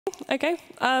Okay.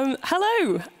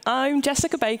 Hello, I'm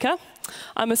Jessica Baker.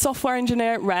 I'm a software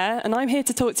engineer at Rare, and I'm here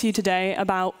to talk to you today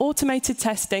about automated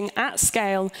testing at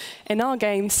scale in our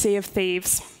game, Sea of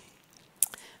Thieves.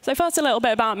 So first, a little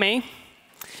bit about me.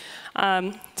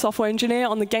 Software engineer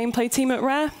on the gameplay team at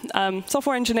Rare.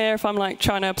 Software engineer if I'm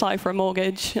trying to apply for a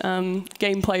mortgage.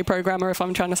 Gameplay programmer if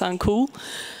I'm trying to sound cool.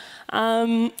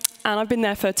 And I've been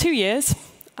there for 2 years.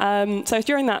 So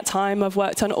during that time, I've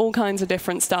worked on all kinds of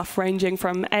different stuff, ranging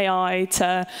from AI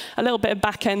to a little bit of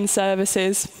back-end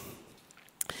services.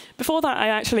 Before that, I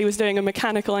actually was doing a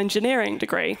mechanical engineering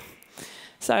degree.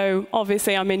 So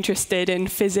obviously, I'm interested in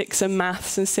physics and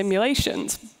maths and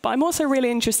simulations. But I'm also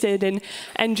really interested in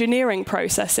engineering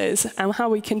processes and how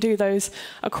we can do those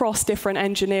across different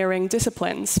engineering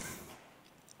disciplines.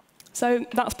 So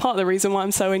that's part of the reason why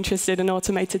I'm so interested in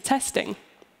automated testing.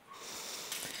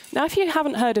 Now, if you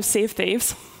haven't heard of Sea of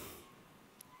Thieves,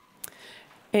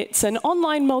 it's an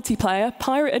online multiplayer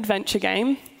pirate adventure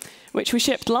game, which we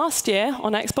shipped last year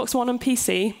on Xbox One and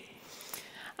PC.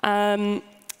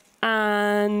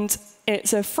 And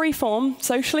it's a free-form,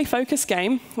 socially focused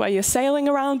game where you're sailing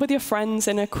around with your friends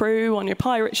in a crew on your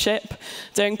pirate ship,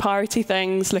 doing piratey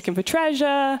things, looking for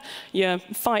treasure, you're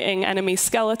fighting enemy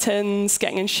skeletons,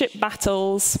 getting in ship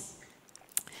battles.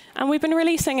 And we've been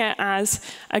releasing it as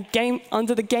a game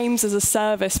under the games as a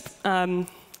service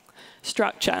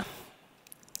structure.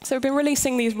 So we've been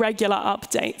releasing these regular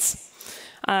updates,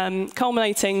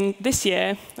 culminating this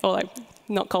year, or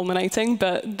not culminating,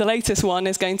 but the latest one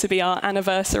is going to be our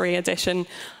anniversary edition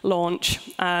launch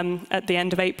at the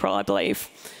end of April, I believe.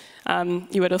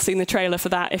 You would have seen the trailer for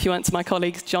that if you went to my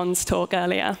colleague John's talk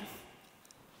earlier.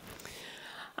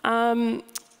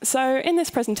 So in this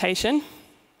presentation,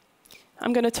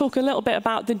 I'm going to talk a little bit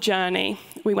about the journey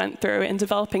we went through in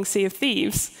developing Sea of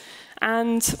Thieves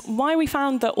and why we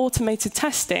found that automated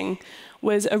testing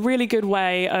was a really good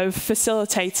way of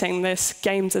facilitating this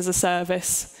games as a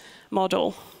service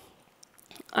model.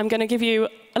 I'm going to give you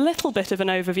a little bit of an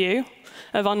overview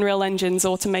of Unreal Engine's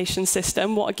automation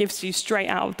system, what it gives you straight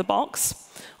out of the box,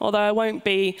 although I won't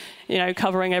be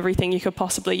covering everything you could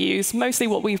possibly use, mostly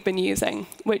what we've been using,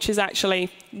 which is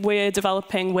actually we're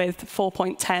developing with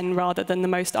 4.10 rather than the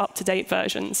most up-to-date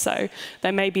version. So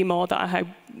there may be more that I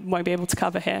won't be able to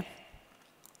cover here.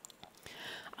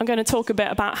 I'm going to talk a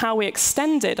bit about how we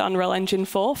extended Unreal Engine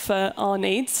 4 for our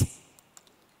needs,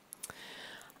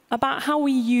 about how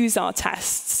we use our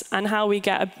tests and how we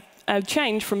get a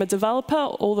change from a developer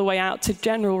all the way out to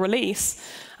general release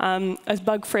as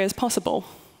bug-free as possible.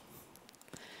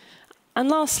 And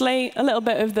lastly, a little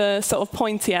bit of the sort of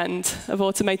pointy end of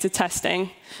automated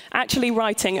testing, actually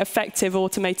writing effective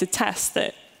automated tests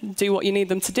that do what you need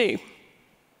them to do.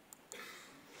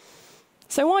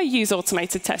 So why use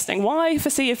automated testing? Why for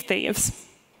Sea of Thieves?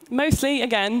 Mostly,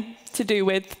 again, to do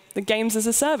with the games as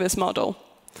a service model.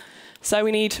 So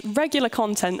we need regular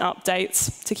content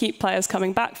updates to keep players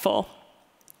coming back for.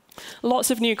 Lots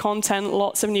of new content,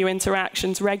 lots of new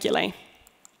interactions regularly.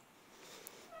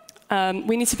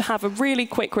 We need to have a really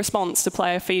quick response to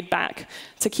player feedback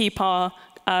to keep our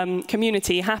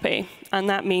community happy, and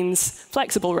that means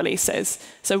flexible releases.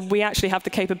 So we actually have the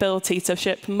capability to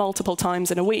ship multiple times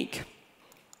in a week.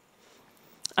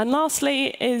 And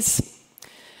lastly is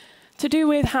to do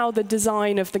with how the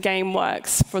design of the game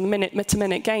works from the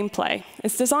minute-to-minute gameplay.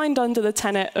 It's designed under the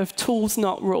tenet of tools,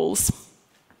 not rules.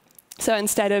 So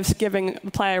instead of giving the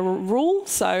player a rule,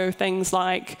 so things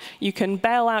like you can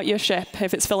bail out your ship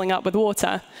if it's filling up with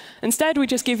water, instead we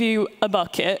just give you a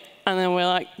bucket, and then we're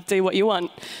like, do what you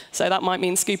want. So that might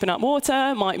mean scooping up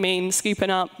water, might mean scooping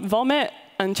up vomit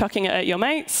and chucking it at your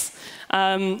mates.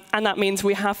 And that means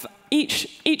we have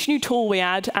each new tool we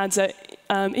add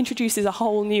introduces a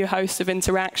whole new host of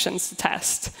interactions to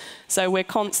test. So we're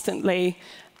constantly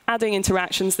adding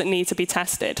interactions that need to be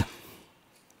tested.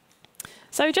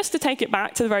 So just to take it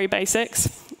back to the very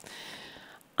basics,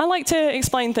 I like to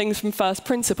explain things from first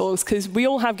principles, because we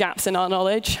all have gaps in our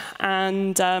knowledge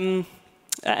and at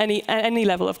any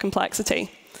level of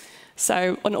complexity.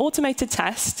 So an automated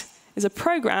test is a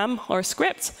program or a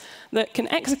script that can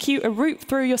execute a route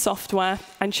through your software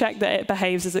and check that it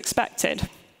behaves as expected.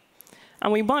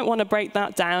 And we might want to break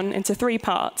that down into 3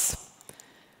 parts: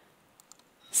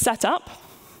 setup,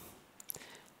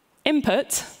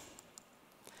 input,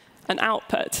 and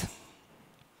output.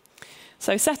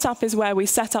 So setup is where we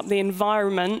set up the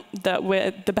environment that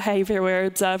the behavior we're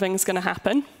observing is going to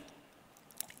happen.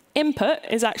 Input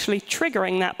is actually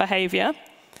triggering that behavior.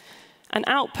 And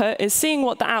output is seeing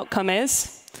what the outcome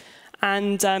is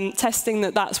and testing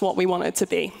that that's what we want it to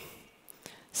be.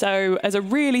 So as a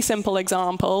really simple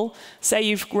example, say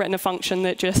you've written a function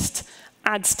that just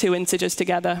adds two integers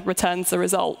together, returns the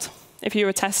result. If you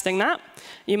were testing that,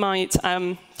 you might,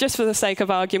 just for the sake of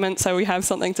argument, so we have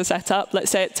something to set up,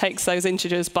 let's say it takes those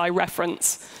integers by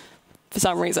reference for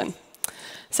some reason.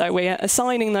 So we're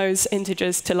assigning those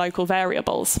integers to local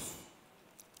variables.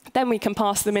 Then we can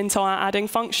pass them into our adding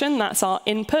function. That's our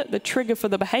input, the trigger for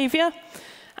the behavior.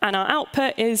 And our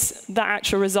output is the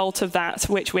actual result of that,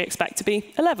 which we expect to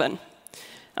be 11.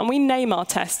 And we name our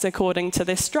tests according to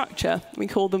this structure. We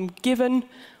call them given,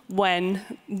 when,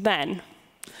 then.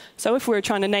 So if we were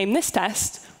trying to name this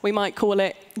test, we might call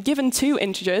it given two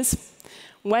integers,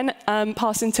 when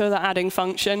passed into the adding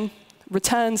function,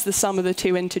 returns the sum of the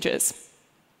two integers.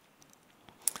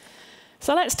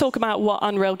 So let's talk about what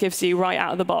Unreal gives you right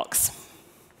out of the box.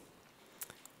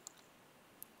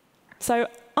 So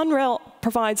Unreal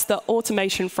provides the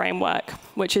automation framework,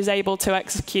 which is able to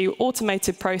execute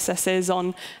automated processes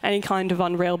on any kind of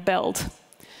Unreal build.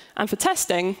 And for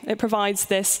testing, it provides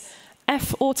this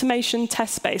F-automation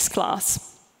test space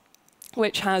class,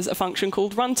 which has a function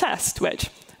called runTest, which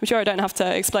I'm sure I don't have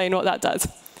to explain what that does.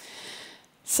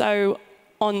 So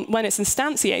when it's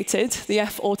instantiated, the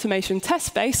F-automation test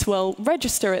space will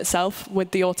register itself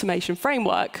with the automation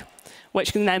framework,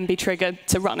 which can then be triggered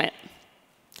to run it.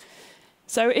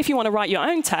 So if you want to write your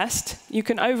own test, you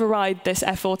can override this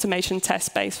F-automation test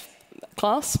space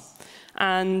class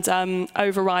and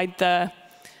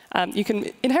you can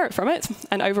inherit from it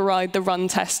and override the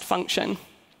runTest function.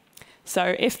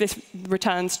 So if this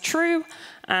returns true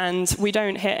and we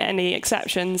don't hit any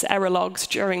exceptions, error logs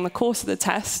during the course of the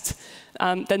test,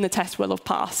 then the test will have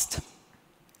passed.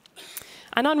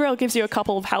 And Unreal gives you a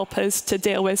couple of helpers to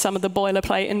deal with some of the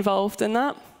boilerplate involved in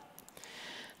that.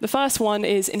 The first one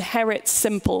is implement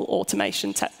simple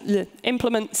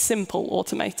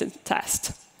automated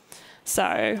test.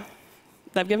 So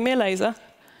they've given me a laser.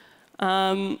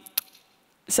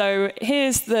 So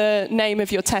here's the name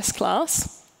of your test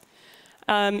class.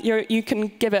 You can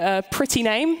give it a pretty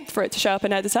name for it to show up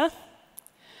in editor.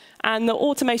 And the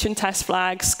automation test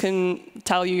flags can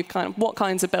tell you kind of what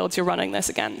kinds of builds you're running this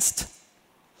against.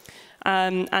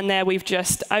 And there we've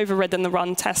just overridden the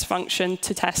runTest function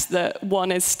to test that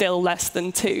 1 is still less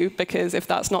than 2, because if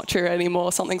that's not true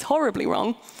anymore, something's horribly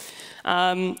wrong.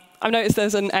 I've noticed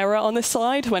there's an error on this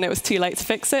slide when it was too late to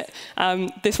fix it.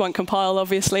 This won't compile,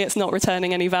 obviously. It's not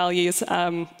returning any values.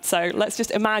 So let's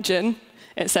just imagine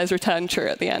it says return true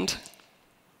at the end.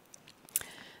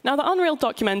 Now, the Unreal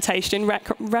documentation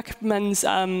recommends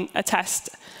a test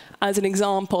as an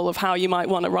example of how you might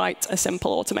want to write a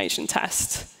simple automation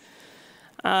test.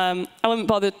 I wouldn't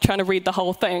bother trying to read the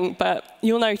whole thing, but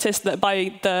you'll notice that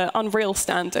by the Unreal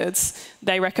standards,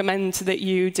 they recommend that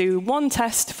you do one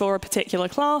test for a particular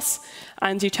class,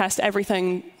 and you test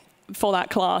everything for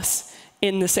that class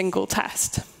in the single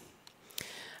test.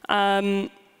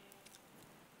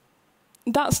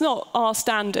 That's not our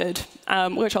standard,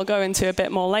 which I'll go into a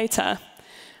bit more later,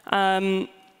 but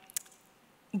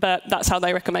that's how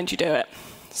they recommend you do it.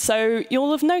 So you'll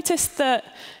have noticed that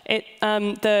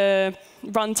the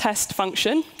runTest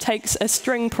function takes a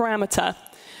string parameter.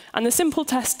 And the simple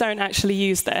tests don't actually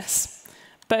use this.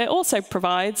 But it also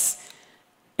provides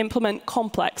implement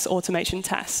complex automation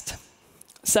test.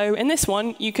 So in this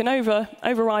one, you can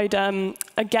override a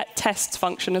getTest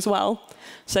function as well.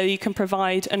 So you can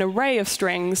provide an array of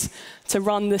strings to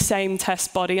run the same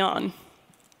test body on.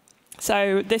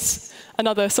 So this,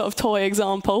 another sort of toy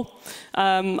example,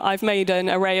 I've made an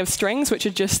array of strings, which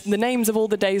are just the names of all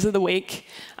the days of the week.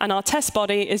 And our test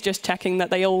body is just checking that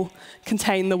they all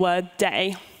contain the word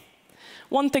day.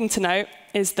 One thing to note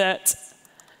is that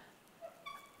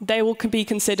they will be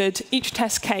considered, each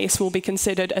test case will be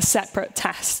considered a separate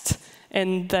test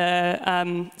in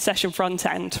the session front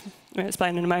end. I'll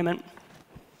explain in a moment.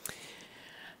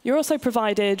 You're also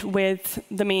provided with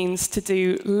the means to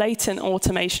do latent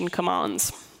automation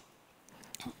commands.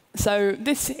 So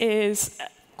this is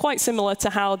quite similar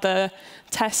to how the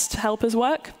test helpers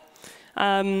work.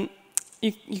 You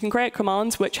can create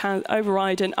commands which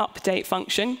override an update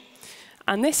function.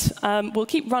 And this will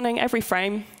keep running every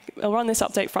frame. It'll run this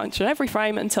update function every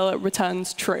frame until it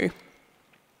returns true.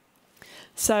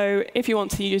 So if you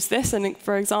want to use this, and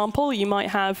for example, you might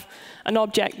have an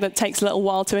object that takes a little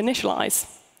while to initialize.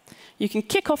 You can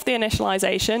kick off the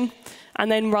initialization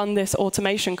and then run this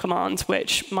automation command,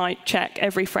 which might check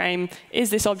every frame,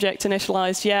 is this object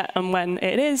initialized yet? And when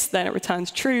it is, then it returns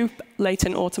true.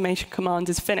 Latent automation command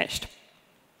is finished.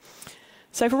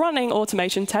 So for running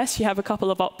automation tests, you have a couple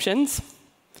of options.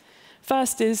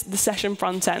 First is the session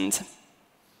front end.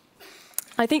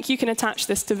 I think you can attach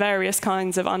this to various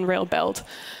kinds of Unreal build,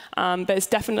 but it's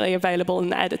definitely available in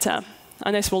the editor.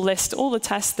 and this will list all the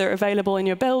tests that are available in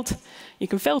your build. You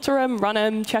can filter them, run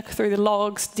them, check through the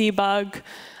logs, debug,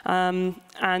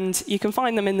 and you can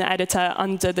find them in the editor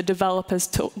under the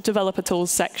Developer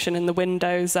Tools section in the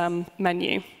Windows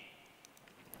menu.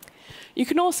 You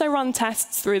can also run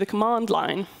tests through the command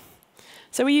line.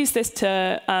 So we use this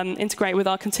to integrate with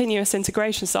our continuous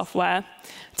integration software,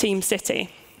 TeamCity.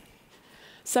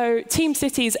 So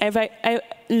TeamCity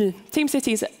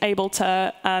is able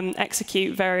to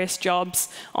execute various jobs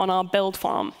on our build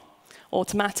farm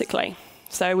automatically.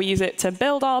 So we use it to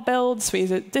build our builds, we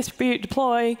use it to distribute,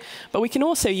 deploy, but we can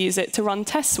also use it to run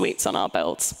test suites on our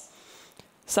builds.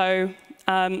 So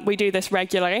we do this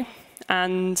regularly,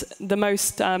 and the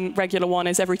most regular one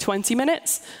is every 20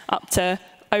 minutes, up to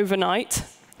overnight.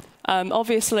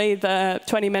 Obviously, the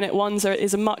 20-minute ones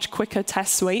is a much quicker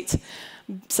test suite.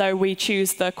 So we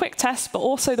choose the quick tests, but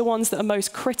also the ones that are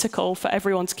most critical for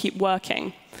everyone to keep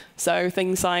working. So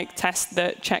things like tests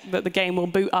that check that the game will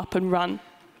boot up and run.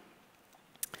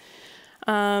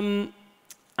 And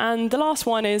the last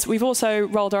one is we've also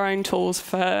rolled our own tools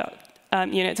for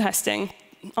unit testing.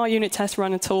 Our unit test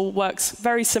runner tool works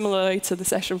very similarly to the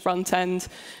session front end.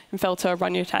 You can filter,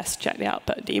 run your test, check the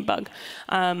output, debug.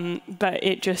 But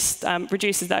it just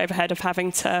reduces the overhead of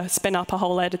having to spin up a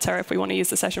whole editor if we want to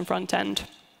use the session front end.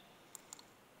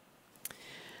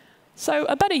 So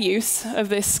a better use of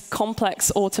this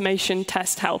complex automation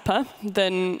test helper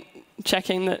than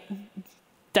checking that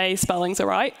day spellings are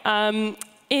right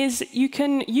is you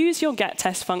can use your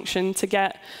getTest function to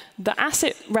get the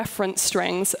asset reference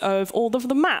strings of all of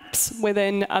the maps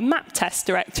within a map test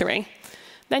directory.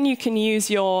 Then you can use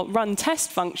your runTest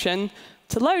function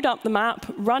to load up the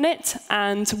map, run it,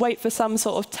 and wait for some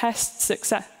sort of test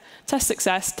success,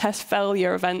 test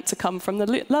failure event to come from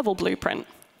the level blueprint.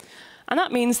 And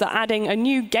that means that adding a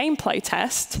new gameplay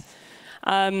test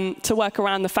to work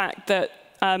around the fact that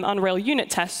Unreal unit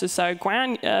tests are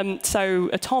so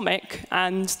atomic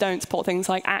and don't support things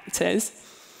like actors.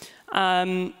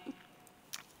 To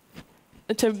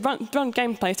run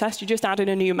gameplay test, you just add in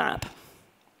a new map.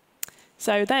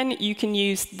 So then you can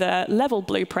use the level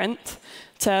blueprint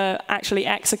to actually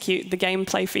execute the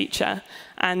gameplay feature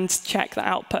and check the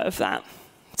output of that.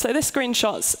 So this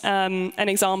screenshot's an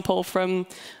example from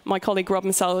my colleague Rob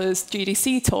Maseller's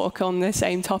GDC talk on the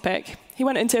same topic. He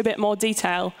went into a bit more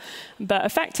detail, but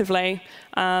effectively,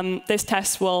 this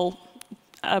test will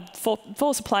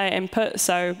force a player input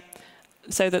so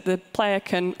that the player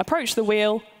can approach the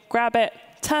wheel, grab it,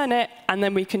 turn it, and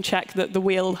then we can check that the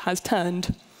wheel has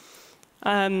turned.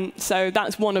 So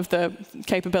that's one of the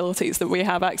capabilities that we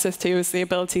have access to, is the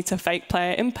ability to fake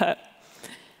player input.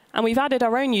 And we've added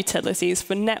our own utilities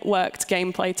for networked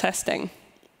gameplay testing.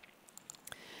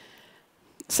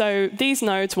 So these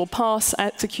nodes will pass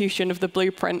execution of the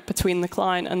blueprint between the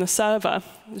client and the server,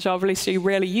 which are obviously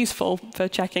really useful for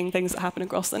checking things that happen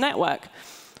across the network.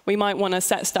 We might want to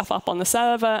set stuff up on the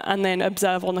server and then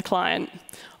observe on the client,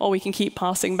 or we can keep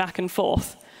passing back and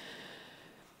forth.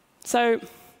 So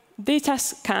these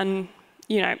tests can,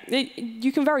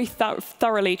 you can very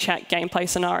thoroughly check gameplay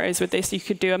scenarios with this. You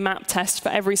could do a map test for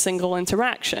every single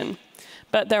interaction,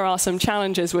 but there are some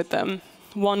challenges with them,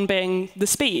 one being the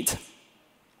speed.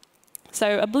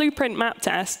 So a blueprint map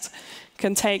test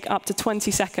can take up to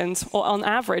 20 seconds, or on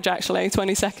average, actually,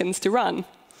 20 seconds to run,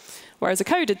 whereas a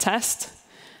coded test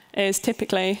is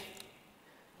typically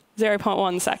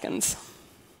 0.1 seconds.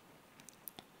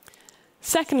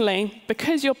 Secondly,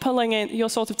 because you're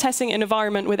sort of testing an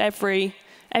environment with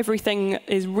everything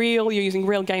is real, you're using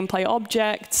real gameplay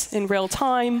objects in real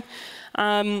time,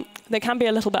 they can be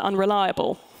a little bit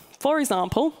unreliable. For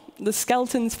example, the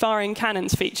skeletons firing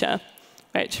cannons feature,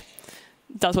 which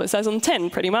does what it says on the tin,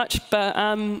 pretty much. But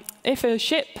if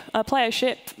a player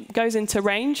ship goes into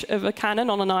range of a cannon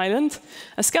on an island,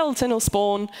 a skeleton will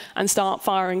spawn and start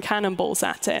firing cannonballs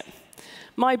at it.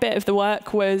 My bit of the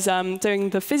work was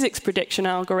doing the physics prediction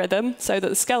algorithm so that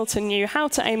the skeleton knew how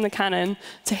to aim the cannon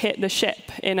to hit the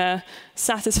ship in a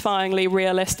satisfyingly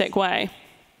realistic way.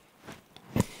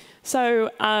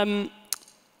 So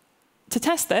to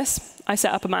test this, I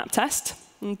set up a map test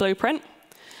in Blueprint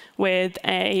with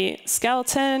a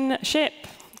skeleton, ship,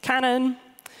 cannon,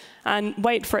 and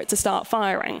wait for it to start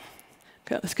firing.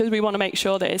 Because we want to make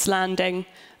sure that it's landing,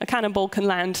 a cannonball can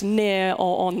land near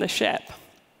or on the ship.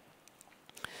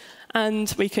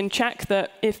 And we can check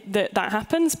that if that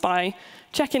happens by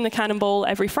checking the cannonball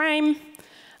every frame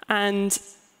and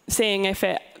seeing if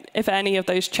any of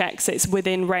those checks it's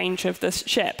within range of the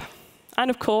ship. And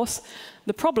of course,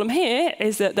 the problem here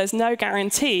is that there's no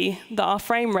guarantee that our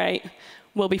frame rate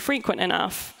will be frequent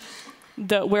enough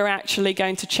that we're actually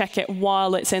going to check it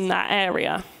while it's in that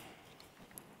area.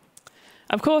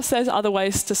 Of course, there's other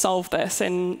ways to solve this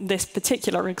in this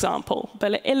particular example,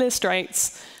 but it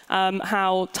illustrates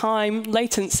how time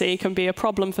latency I can be a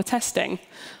problem for testing,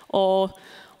 or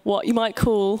what you might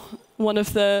call one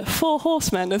of the four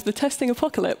horsemen of the testing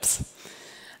apocalypse.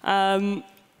 I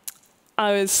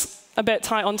was a bit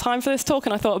tight on time for this talk,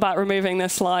 and I thought about removing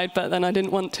this slide, but then I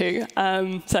didn't want to.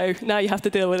 So now you have to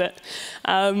deal with it.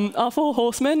 Our four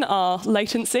horsemen are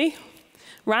latency,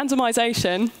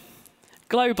 randomization,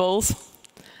 globals,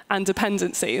 and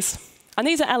dependencies. And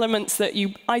these are elements that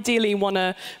you ideally want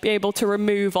to be able to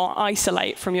remove or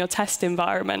isolate from your test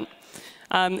environment.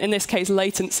 In this case,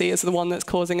 latency is the one that's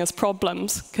causing us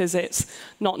problems, because it's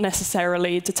not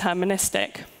necessarily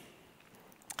deterministic.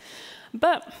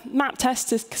 But map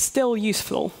tests is still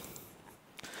useful.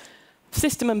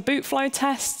 System and boot flow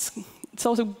tests,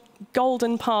 sort of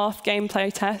golden path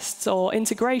gameplay tests or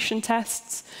integration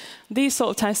tests, these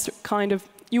sort of tests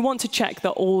you want to check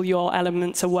that all your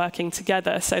elements are working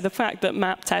together. So the fact that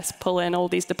map tests pull in all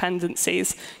these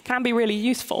dependencies can be really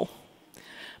useful.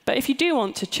 But if you do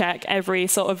want to check every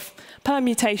sort of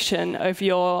permutation of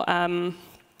your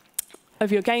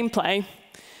gameplay,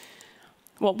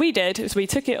 what we did is we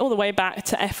took it all the way back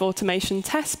to F-automation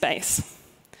test space.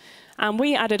 And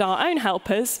we added our own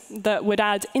helpers that would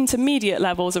add intermediate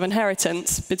levels of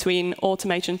inheritance between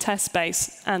automation test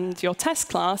space and your test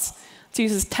class to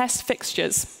use as test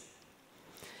fixtures.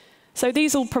 So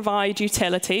these will provide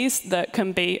utilities that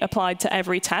can be applied to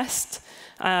every test,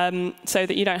 so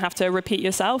that you don't have to repeat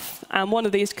yourself. And one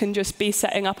of these can just be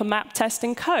setting up a map test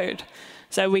in code.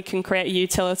 So we can create a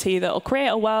utility that will create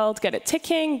a world, get it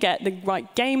ticking, get the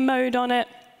right game mode on it.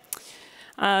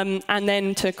 And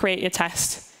then to create your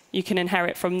test, you can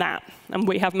inherit from that. And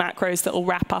we have macros that will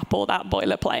wrap up all that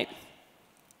boilerplate.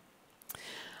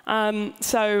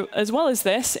 So as well as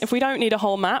this, if we don't need a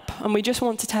whole map and we just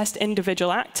want to test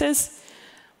individual actors,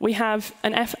 we have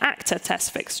an F-actor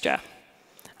test fixture.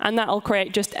 And that will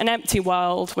create just an empty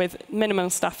world with minimal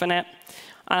stuff in it,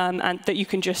 and that you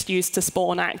can just use to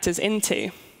spawn actors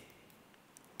into.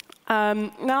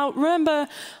 Now, remember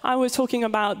I was talking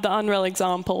about the Unreal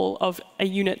example of a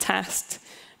unit test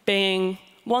being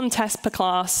one test per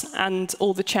class and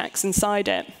all the checks inside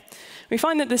it. We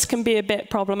find that this can be a bit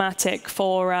problematic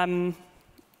for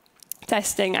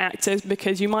testing actors,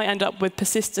 because you might end up with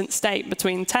persistent state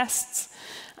between tests.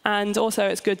 And also,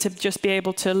 it's good to just be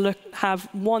able to have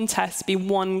one test be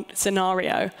one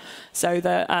scenario, so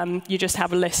that you just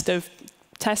have a list of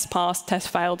test passed, test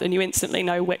failed, and you instantly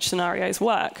know which scenarios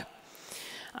work.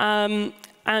 And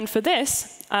for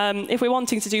this, if we're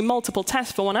wanting to do multiple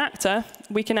tests for one actor,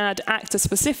 we can add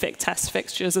actor-specific test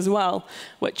fixtures as well,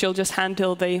 which will just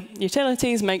handle the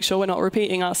utilities, make sure we're not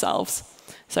repeating ourselves.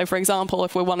 So for example,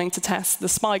 if we're wanting to test the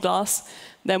spyglass,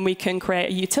 then we can create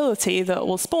a utility that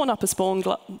will spawn up a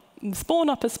spyglass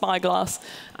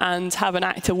and have an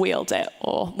actor wield it,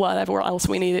 or whatever else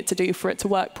we need it to do for it to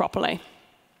work properly.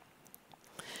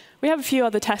 We have a few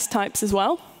other test types as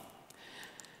well.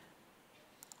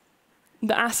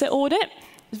 The asset audit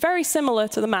is very similar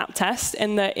to the map test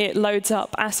in that it loads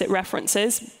up asset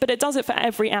references, but it does it for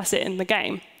every asset in the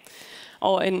game,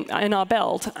 or in our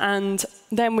build. And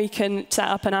then we can set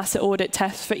up an asset audit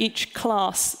test for each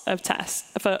class of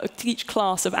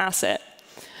asset.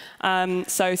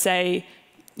 So say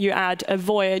you add a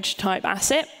voyage type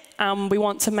asset, and we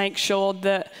want to make sure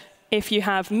that if you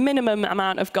have minimum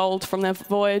amount of gold from the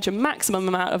voyage and maximum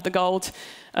amount of the gold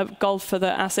for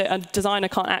the asset, a designer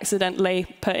can't accidentally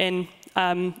put in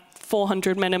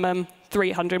 400 minimum,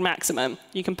 300 maximum.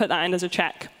 You can put that in as a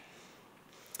check.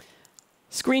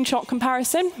 Screenshot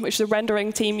comparison, which the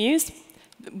rendering team used.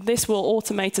 This will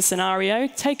automate a scenario,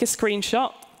 take a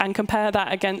screenshot, and compare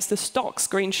that against the stock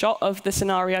screenshot of the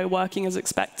scenario working as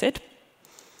expected.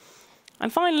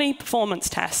 And finally, performance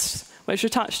tests, which were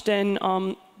touched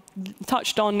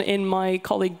on in my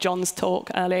colleague John's talk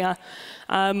earlier,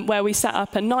 where we set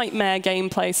up a nightmare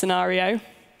gameplay scenario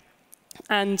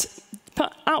and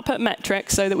output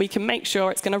metrics so that we can make sure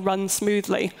it's going to run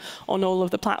smoothly on all of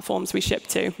the platforms we ship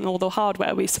to and all the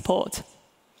hardware we support.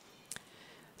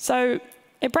 So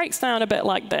it breaks down a bit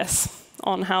like this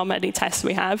on how many tests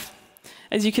we have.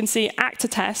 As you can see, actor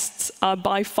tests are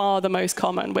by far the most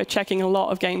common. We're checking a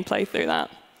lot of gameplay through that.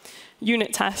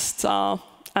 Unit tests do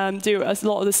a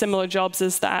lot of the similar jobs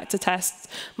as the actor tests,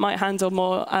 might handle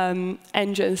more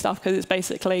engine stuff because it's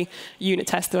basically unit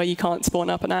tests where you can't spawn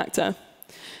up an actor.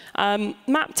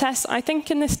 Map tests, I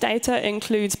think in this data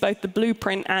includes both the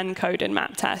blueprint and code in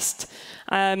map test.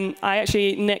 I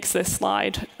actually nixed this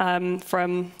slide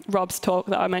from Rob's talk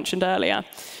that I mentioned earlier.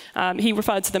 He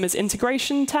referred to them as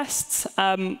integration tests,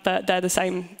 but they're the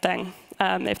same thing.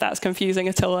 if that's confusing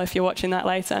at all if you're watching that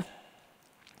later.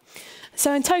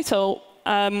 So in total,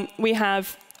 we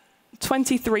have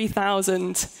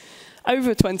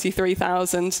over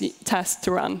 23,000 tests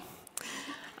to run.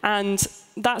 And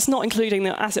that's not including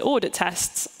the asset audit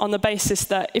tests, on the basis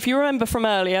that, if you remember from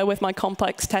earlier with my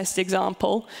complex test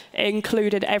example, it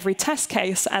included every test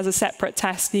case as a separate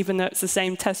test, even though it's the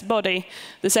same test body.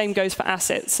 The same goes for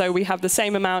assets. So we have the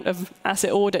same amount of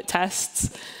asset audit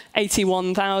tests,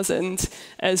 81,000,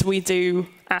 as we do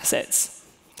assets.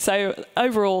 So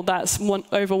overall, that's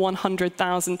over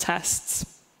 100,000 tests.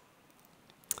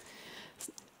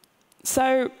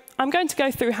 So I'm going to go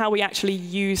through how we actually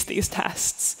use these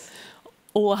tests,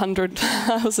 all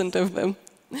 100,000 of them.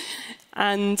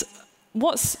 And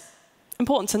what's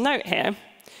important to note here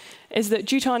is that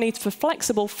due to our need for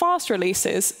flexible, fast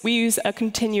releases, we use a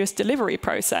continuous delivery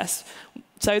process.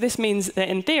 So this means that,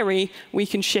 in theory, we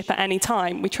can ship at any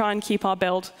time. We try and keep our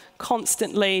build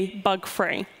constantly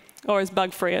bug-free, or as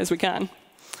bug-free as we can.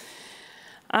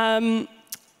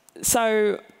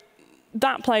 So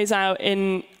that plays out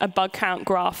in a bug count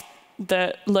graph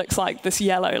that looks like this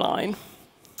yellow line.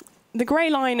 The gray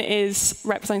line is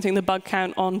representing the bug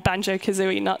count on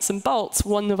Banjo-Kazooie Nuts and Bolts,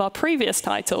 one of our previous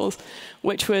titles,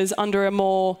 which was under a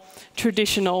more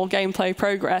traditional gameplay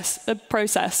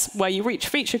process, where you reach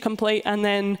feature complete and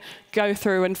then go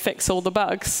through and fix all the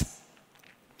bugs.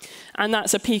 And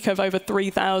that's a peak of over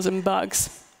 3,000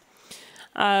 bugs.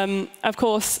 Of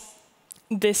course,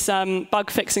 this bug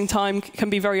fixing time can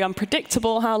be very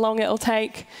unpredictable, how long it'll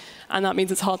take, and that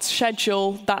means it's hard to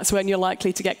schedule. That's when you're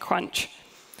likely to get crunch.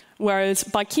 Whereas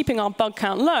by keeping our bug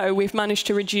count low, we've managed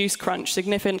to reduce crunch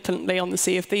significantly on the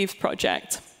Sea of Thieves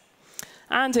project.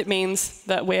 And it means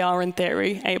that we are, in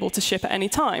theory, able to ship at any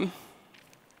time.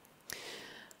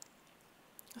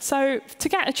 So to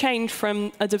get a change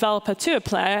from a developer to a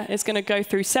player, it's going to go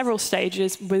through several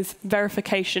stages with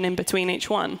verification in between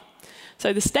each one.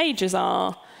 So the stages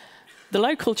are the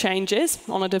local changes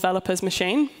on a developer's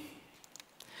machine.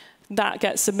 That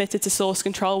gets submitted to source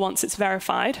control once it's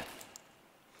verified.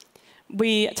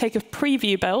 We take a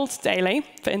preview build daily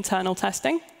for internal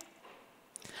testing.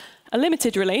 A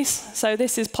limited release, so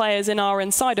this is players in our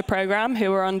insider program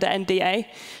who are under NDA,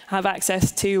 have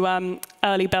access to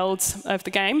early builds of the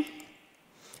game.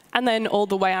 And then all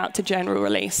the way out to general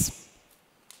release.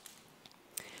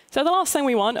 So the last thing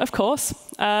we want, of course,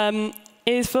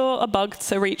 is for a bug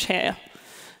to reach here.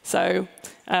 So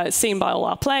it's seen by all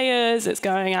our players, it's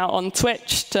going out on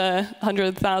Twitch to hundreds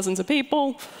of thousands of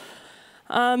people.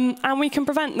 And we can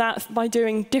prevent that by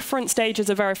doing different stages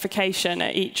of verification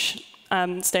at each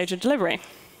stage of delivery.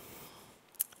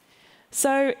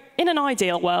 So in an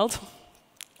ideal world,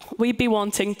 we'd be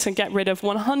wanting to get rid of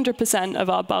 100% of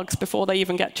our bugs before they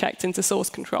even get checked into source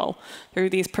control through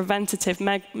these preventative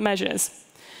measures.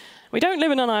 We don't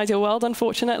live in an ideal world,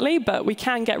 unfortunately, but we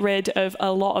can get rid of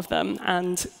a lot of them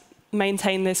and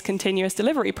maintain this continuous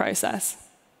delivery process.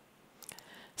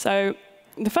 So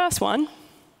the first one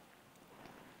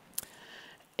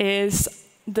is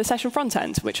the session front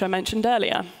end, which I mentioned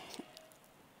earlier.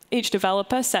 Each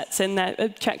developer checks in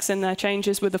their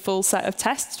changes with a full set of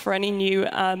tests for any new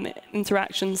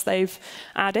interactions they've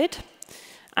added.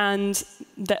 And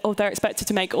they're expected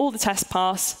to make all the tests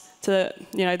pass to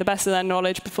the best of their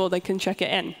knowledge before they can check it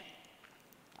in.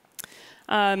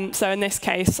 So in this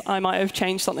case, I might have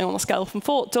changed something on the skeleton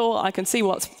fort door. I can see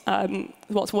what's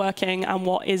working and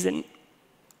what isn't.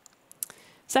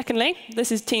 Secondly,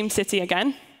 this is Team City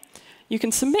again. You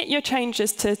can submit your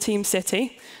changes to Team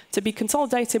City to be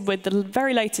consolidated with the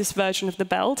very latest version of the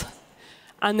build,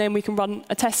 and then we can run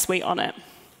a test suite on it.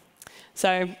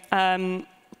 So,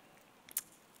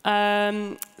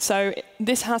 so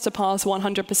this has to pass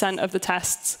 100% of the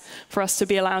tests for us to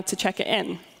be allowed to check it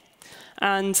in.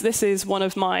 And this is one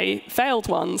of my failed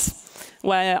ones,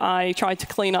 where I tried to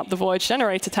clean up the voyage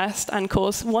generator test and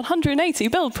caused 180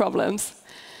 build problems.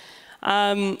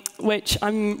 Which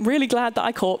I'm really glad that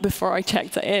I caught before I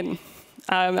checked it in.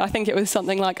 I think it was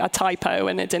something like a typo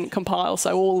and it didn't compile,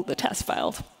 so all the tests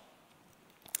failed.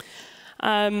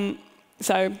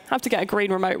 So have to get a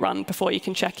green remote run before you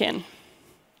can check in.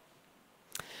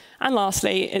 And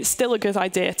lastly, it's still a good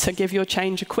idea to give your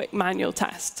change a quick manual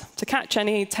test to catch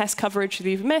any test coverage that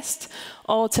you've missed,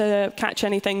 or to catch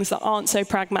any things that aren't so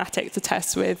pragmatic to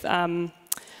test with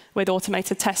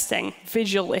automated testing,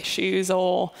 visual issues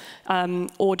or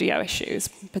audio issues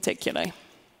particularly.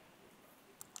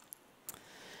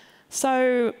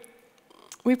 So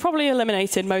we've probably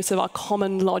eliminated most of our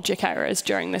common logic errors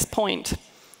during this point.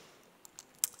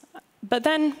 But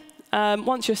then,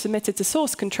 once you're submitted to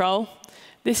source control,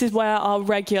 This is where our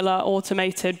regular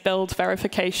automated build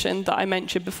verification that I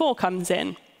mentioned before comes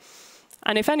in.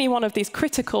 And if any one of these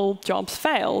critical jobs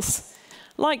fails,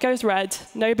 light goes red,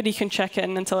 nobody can check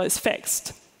in until it's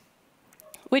fixed,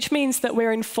 which means that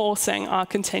we're enforcing our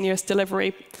continuous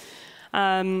delivery.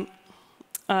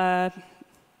 We're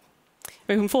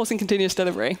enforcing continuous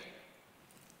delivery.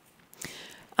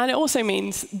 And it also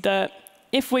means that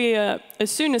if we, as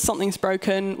soon as something's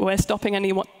broken, we're stopping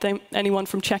anyone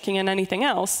from checking in anything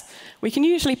else, we can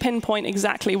usually pinpoint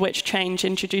exactly which change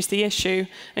introduced the issue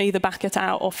and either back it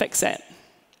out or fix it.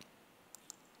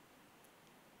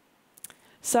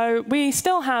 So we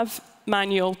still have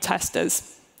manual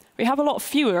testers. We have a lot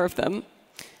fewer of them.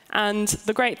 And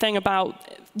the great thing about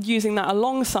using that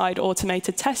alongside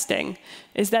automated testing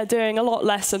is they're doing a lot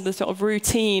less of the sort of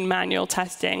routine manual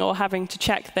testing or having to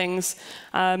check things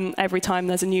every time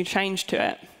there's a new change to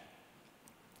it.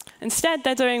 Instead,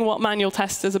 they're doing what manual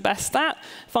testers are best at,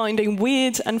 finding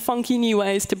weird and funky new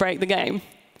ways to break the game.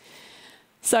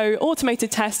 So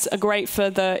automated tests are great for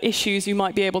the issues you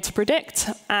might be able to predict,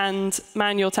 and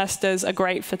manual testers are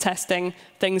great for testing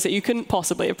things that you couldn't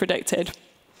possibly have predicted.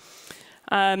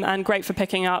 And great for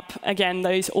picking up, again,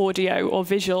 those audio or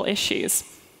visual issues.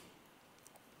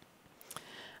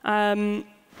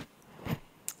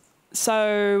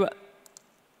 So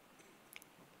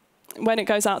when it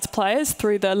goes out to players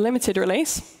through the limited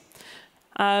release,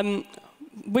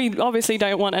 we obviously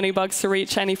don't want any bugs to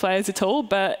reach any players at all,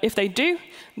 but if they do,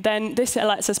 then this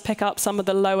lets us pick up some of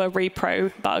the lower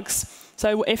repro bugs.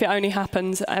 So if it only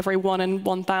happens every 1 in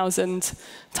 1,000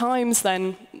 times,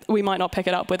 then we might not pick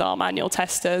it up with our manual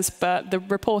testers, but the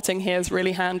reporting here is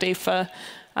really handy for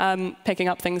picking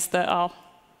up things that are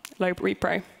low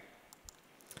repro.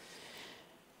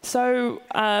 So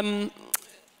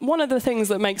one of the things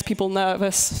that makes people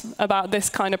nervous about this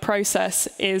kind of process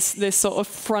is this sort of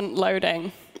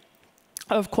front-loading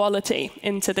of quality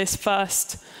into this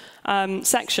first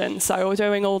section. So we're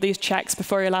doing all these checks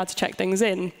before you're allowed to check things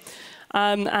in.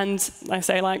 And I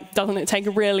say, like, doesn't it take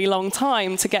a really long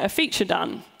time to get a feature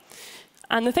done?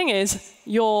 And the thing is,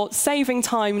 you're saving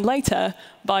time later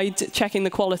by checking the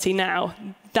quality now.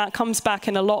 That comes back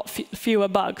in a lot fewer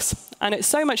bugs. And it's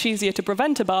so much easier to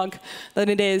prevent a bug than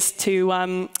it is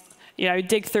to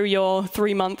dig through your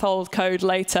 3-month-old code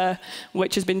later,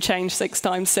 which has been changed 6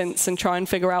 times since, and try and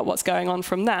figure out what's going on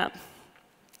from that.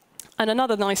 And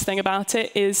another nice thing about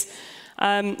it is,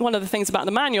 one of the things about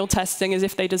the manual testing is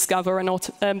if they discover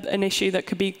an issue that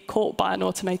could be caught by an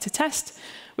automated test,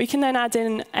 we can then add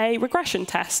in a regression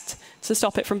test to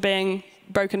stop it from being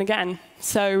broken again.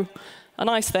 So a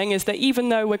nice thing is that even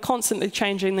though we're constantly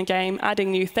changing the game,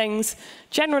 adding new things,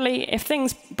 generally, if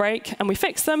things break and we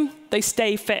fix them, they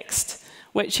stay fixed,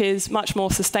 which is much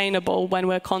more sustainable when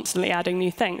we're constantly adding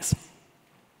new things.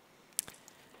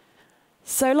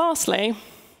 So lastly,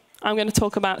 I'm going to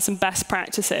talk about some best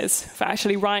practices for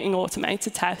actually writing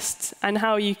automated tests and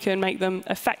how you can make them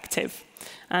effective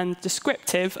and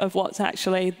descriptive of what's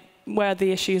actually where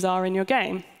the issues are in your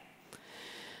game.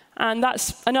 And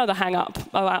that's another hang-up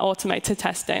about automated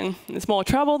testing. It's more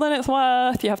trouble than it's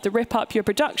worth. You have to rip up your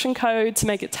production code to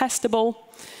make it testable.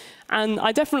 And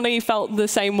I definitely felt the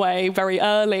same way very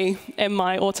early in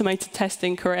my automated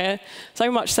testing career,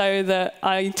 so much so that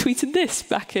I tweeted this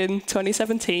back in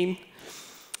 2017.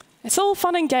 It's all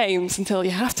fun and games until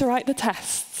you have to write the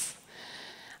tests.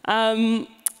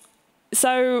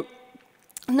 So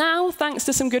now, thanks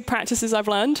to some good practices I've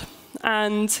learned,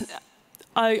 and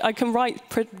I can write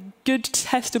good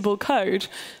testable code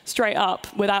straight up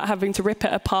without having to rip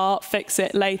it apart, fix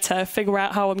it later, figure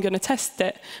out how I'm going to test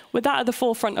it. With that at the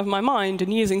forefront of my mind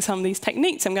and using some of these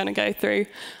techniques I'm going to go through,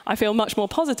 I feel much more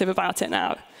positive about it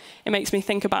now. It makes me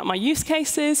think about my use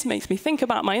cases, makes me think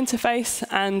about my interface,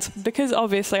 and because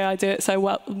obviously I do it so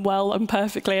well and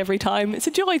perfectly every time, it's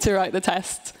a joy to write the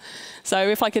test. So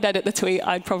if I could edit the tweet,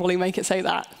 I'd probably make it say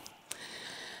that.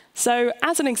 So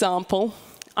as an example,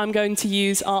 I'm going to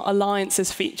use our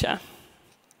alliances feature.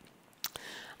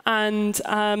 And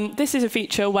this is a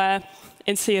feature where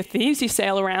in Sea of Thieves, you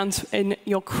sail around in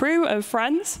your crew of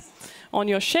friends on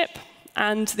your ship.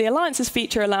 And the alliances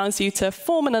feature allows you to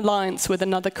form an alliance with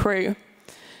another crew.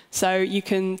 So you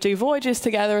can do voyages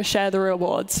together and share the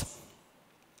rewards.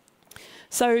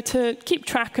 So to keep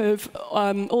track of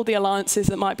all the alliances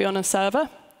that might be on a server,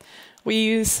 we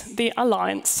use the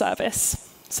alliance service.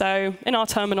 So in our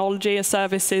terminology, a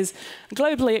service is a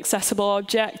globally accessible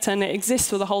object, and it exists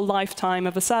for the whole lifetime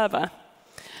of a server.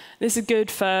 This is good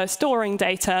for storing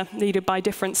data needed by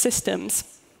different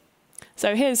systems.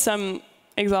 So here's some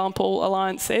example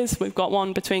alliances. We've got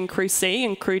one between Crew C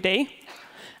and Crew D.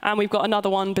 And we've got another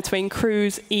one between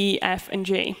crews E, F, and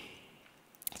G.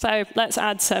 So let's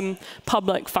add some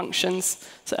public functions,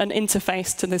 so an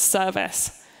interface to this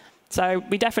service. So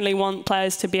we definitely want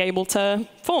players to be able to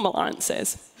form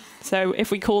alliances. So if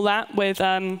we call that with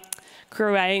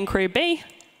crew A and crew B,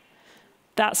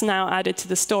 that's now added to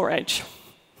the storage.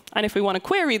 And if we want to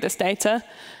query this data,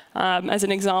 as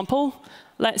an example,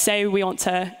 let's say we want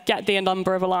to get the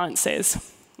number of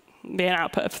alliances, be an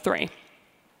output of 3.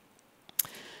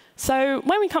 So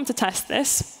when we come to test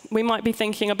this, we might be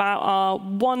thinking about our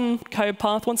one code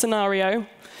path, one scenario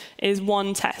is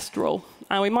one test rule.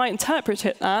 And we might interpret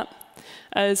that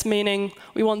as meaning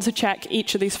we want to check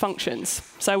each of these functions.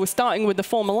 So we're starting with the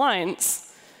form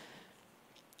alliance.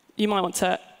 You might want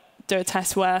to do a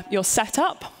test where your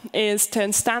setup is to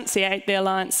instantiate the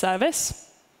alliance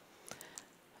service.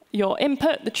 Your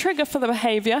input, the trigger for the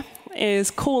behavior,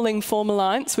 is calling form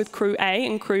alliance with crew A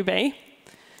and crew B.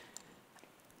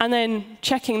 And then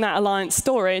checking that alliance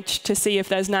storage to see if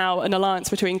there's now an alliance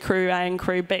between crew A and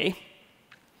crew B.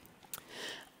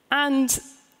 And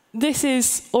this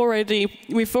is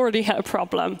we've already hit a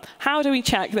problem. How do we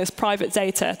check this private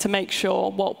data to make sure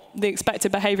what the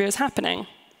expected behavior is happening?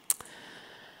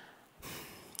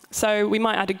 So we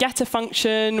might add a getter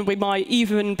function. We might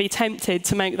even be tempted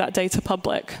to make that data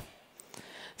public.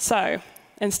 So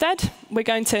instead, we're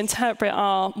going to interpret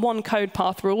our one code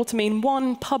path rule to mean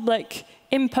one public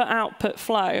input-output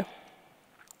flow.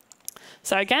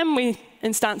 So again, we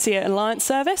instantiate alliance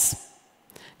service,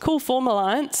 call form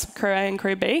alliance, crew A and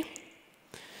crew B,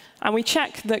 and we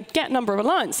check that get number of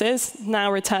alliances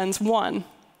now returns 1.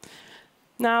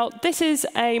 Now, this is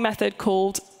a method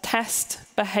called test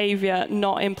behavior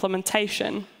not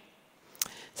implementation.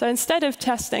 So instead of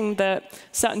testing that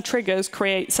certain triggers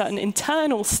create certain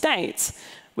internal states,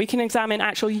 we can examine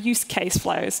actual use case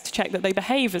flows to check that they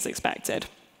behave as expected.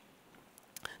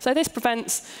 So this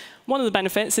prevents, one of the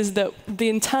benefits is that the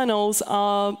internals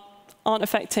aren't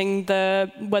affecting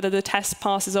whether the test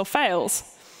passes or fails.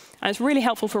 And it's really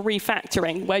helpful for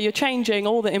refactoring, where you're changing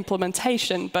all the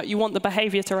implementation, but you want the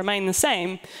behavior to remain the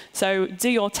same. So do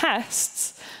your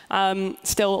tests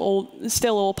still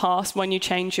all pass when you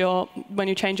change your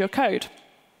code.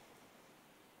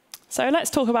 So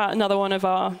let's talk about another one of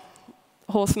our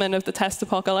horsemen of the test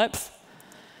apocalypse,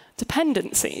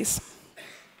 dependencies.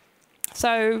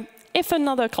 So if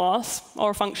another class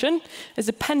or a function is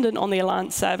dependent on the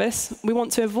alliance service, we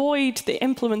want to avoid the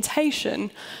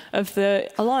implementation of the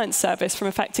alliance service from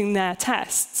affecting their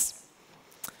tests.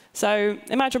 So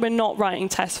imagine we're not writing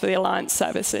tests for the alliance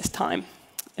service this time.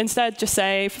 Instead, just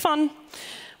say, for fun,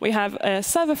 we have a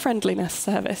server friendliness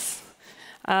service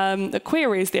that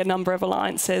queries the number of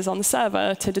alliances on the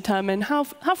server to determine how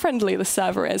friendly the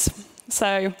server is.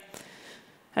 So,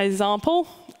 an example,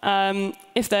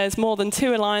 if there's more than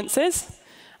 2 alliances,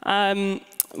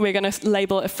 we're going to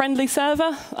label it a friendly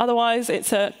server. Otherwise,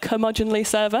 it's a curmudgeonly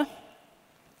server.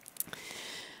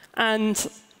 And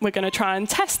we're going to try and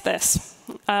test this.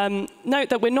 Note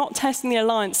that we're not testing the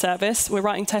alliance service. We're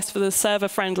writing tests for the server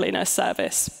friendliness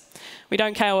service. We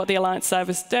don't care what the alliance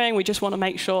service is doing. We just want to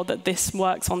make sure that this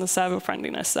works on the server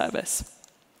friendliness service.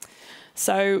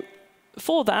 So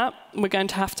for that, we're going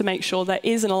to have to make sure there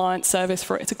is an alliance service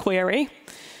for it to query.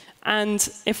 And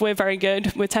if we're very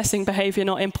good, we're testing behavior,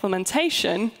 not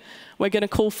implementation. We're going to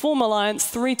call form alliance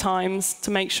 3 times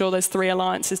to make sure there's 3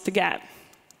 alliances to get.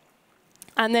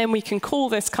 And then we can call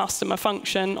this customer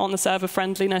function on the server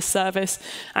friendliness service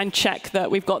and check that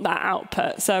we've got that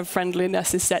output. Server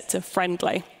friendliness is set to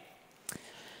friendly.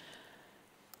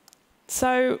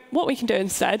 So what we can do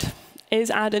instead is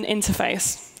add an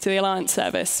interface to the alliance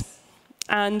service.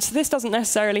 And this doesn't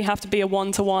necessarily have to be a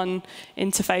one-to-one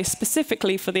interface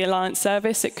specifically for the alliance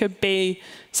service. It could be,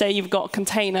 say you've got a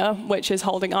container which is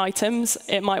holding items.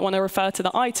 It might want to refer to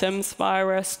the items via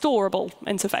a storable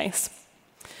interface.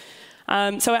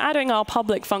 So we're adding our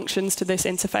public functions to this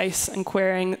interface and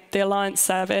querying the alliance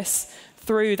service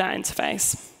through that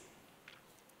interface.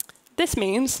 This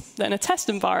means that in a test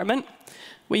environment,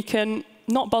 we can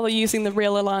not bother using the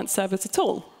real alliance service at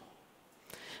all.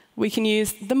 We can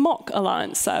use the mock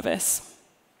alliance service.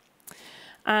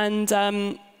 And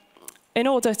in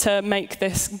order to make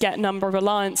this get number of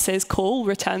alliances call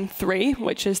return 3,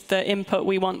 which is the input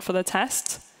we want for the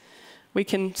test, we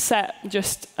can set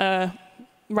just a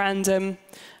random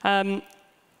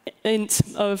int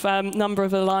of number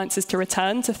of alliances to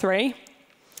return to 3,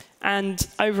 and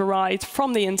override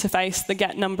from the interface the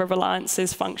get number of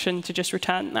alliances function to just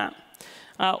return that.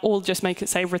 Or just make it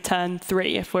say return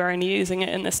 3 if we're only using it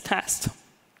in this test.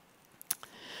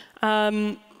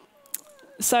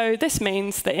 So this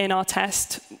means that in our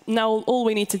test, now all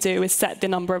we need to do is set the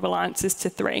number of alliances to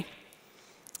 3.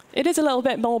 It is a little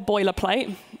bit more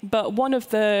boilerplate, but one of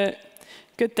the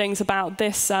good things about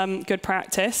this good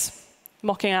practice,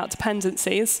 mocking out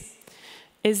dependencies,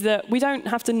 is that we don't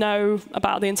have to know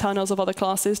about the internals of other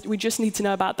classes. We just need to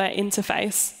know about their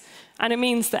interface. And it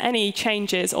means that any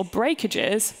changes or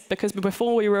breakages, because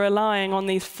before we were relying on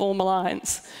these form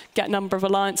alliance, get number of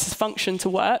alliances function to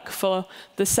work for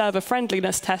the server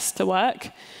friendliness test to work,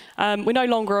 we're no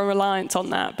longer reliant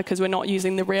on that because we're not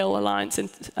using the real alliance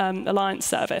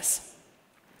service.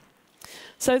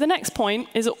 So the next point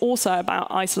is also about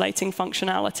isolating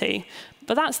functionality,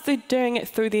 but that's doing it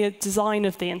through the design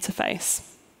of the interface.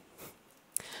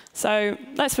 So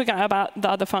let's forget about the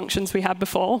other functions we had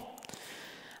before.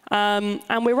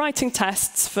 And we're writing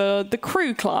tests for the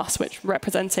crew class, which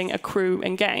representing a crew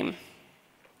in game.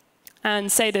 And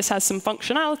say this has some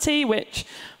functionality, which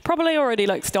probably already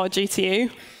looks dodgy to you.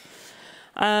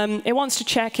 It wants to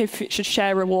check if it should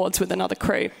share rewards with another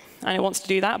crew. And it wants to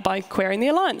do that by querying the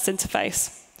alliance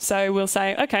interface. So we'll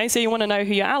say, OK, so you want to know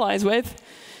who your allies with?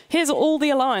 Here's all the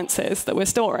alliances that we're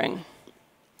storing.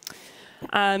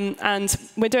 And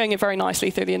we're doing it very nicely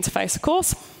through the interface, of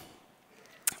course.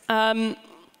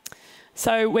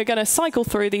 So we're going to cycle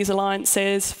through these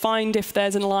alliances, find if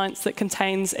there's an alliance that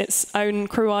contains its own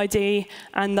crew ID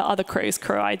and the other crew's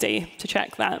crew ID to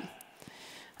check that.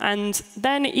 And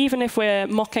then even if we're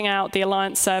mocking out the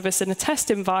alliance service in a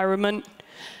test environment,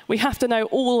 we have to know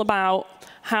all about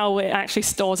how it actually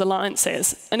stores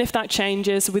alliances. And if that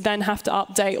changes, we then have to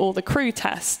update all the crew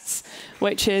tests,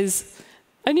 which is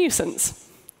a nuisance.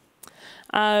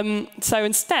 So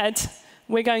instead,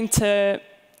 we're going to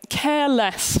care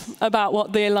less about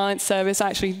what the alliance service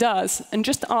actually does and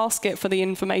just ask it for the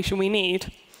information we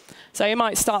need. So you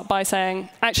might start by saying,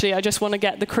 actually, I just want to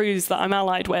get the crews that I'm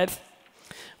allied with,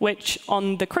 which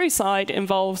on the crew side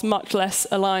involves much less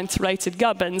alliance-related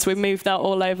gubbins. We've moved that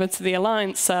all over to the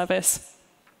alliance service.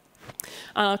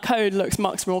 And our code looks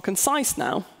much more concise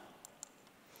now.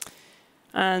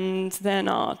 And then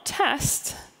our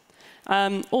test,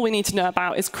 all we need to know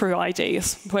about is crew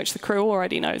IDs, which the crew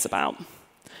already knows about.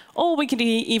 Or we could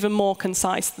be even more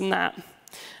concise than that.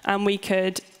 And we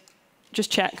could just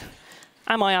check,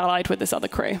 am I allied with this other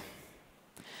crew?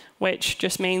 Which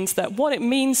just means that what it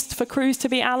means for crews to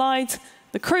be allied,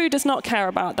 the crew does not care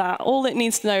about that. All it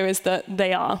needs to know is that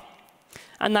they are.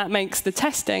 And that makes the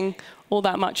testing all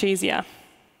that much easier.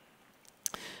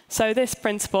 So this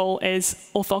principle is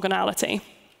orthogonality.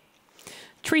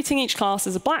 Treating each class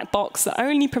as a black box that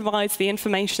only provides the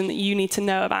information that you need to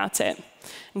know about it,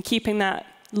 and keeping that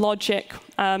logic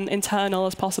internal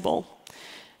as possible.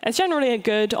 It's generally a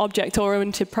good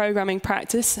object-oriented programming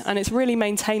practice, and it's really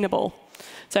maintainable.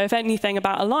 So if anything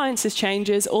about alliances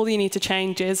changes, all you need to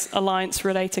change is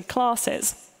alliance-related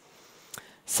classes.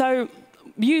 So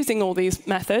using all these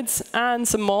methods and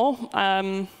some more,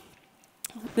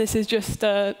 this is just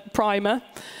a primer.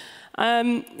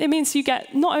 It means you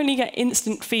not only get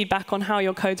instant feedback on how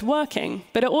your code's working,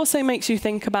 but it also makes you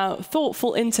think about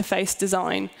thoughtful interface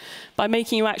design by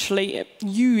making you actually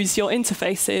use your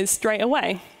interfaces straight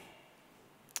away.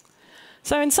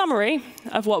 So in summary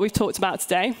of what we've talked about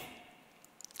today,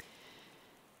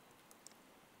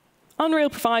 Unreal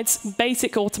provides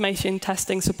basic automation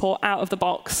testing support out of the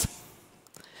box.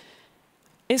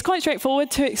 It's quite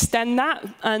straightforward to extend that,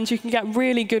 and you can get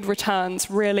really good returns,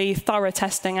 really thorough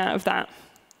testing out of that.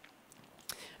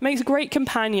 It makes a great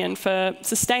companion for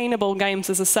sustainable games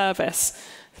as a service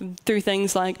through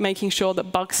things like making sure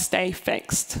that bugs stay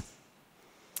fixed.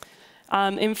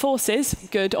 Enforces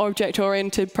good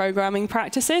object-oriented programming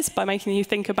practices by making you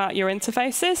think about your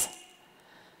interfaces.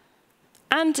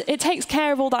 And it takes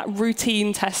care of all that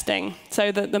routine testing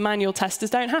so that the manual testers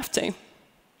don't have to.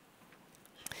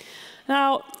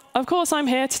 Now, of course, I'm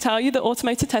here to tell you that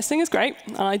automated testing is great,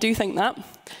 and I do think that.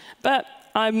 But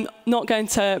I'm not going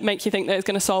to make you think that it's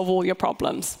going to solve all your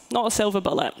problems. Not a silver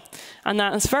bullet. And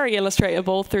that's very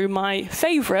illustratable through my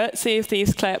favorite Sea of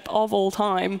Thieves clip of all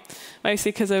time,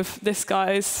 mostly because of this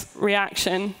guy's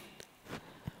reaction.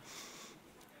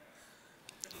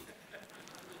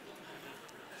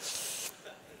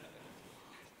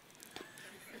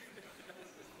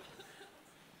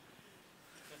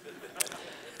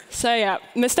 So yeah,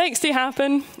 mistakes do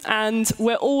happen, and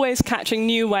we're always catching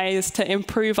new ways to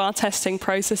improve our testing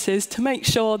processes to make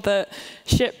sure that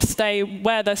ships stay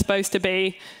where they're supposed to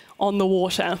be on the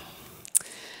water.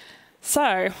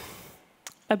 So,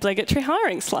 obligatory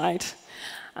hiring slide.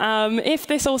 If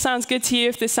this all sounds good to you,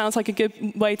 if this sounds like a good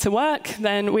way to work,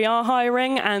 then we are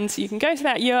hiring, and you can go to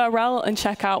that URL and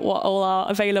check out what all our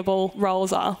available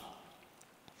roles are.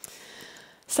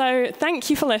 So thank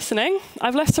you for listening.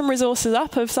 I've left some resources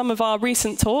up of some of our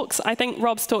recent talks. I think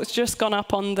Rob's talk's just gone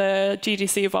up on the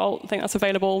GDC Vault. I think that's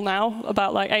available now,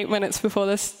 about like 8 minutes before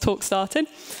this talk started.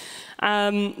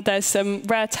 There's some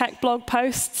rare tech blog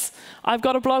posts. I've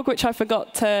got a blog which I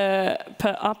forgot to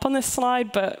put up on this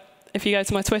slide, but if you go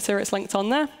to my Twitter, it's linked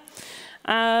on there.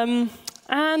 And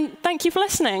thank you for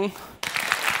listening.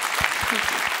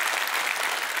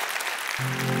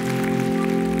 Thank you.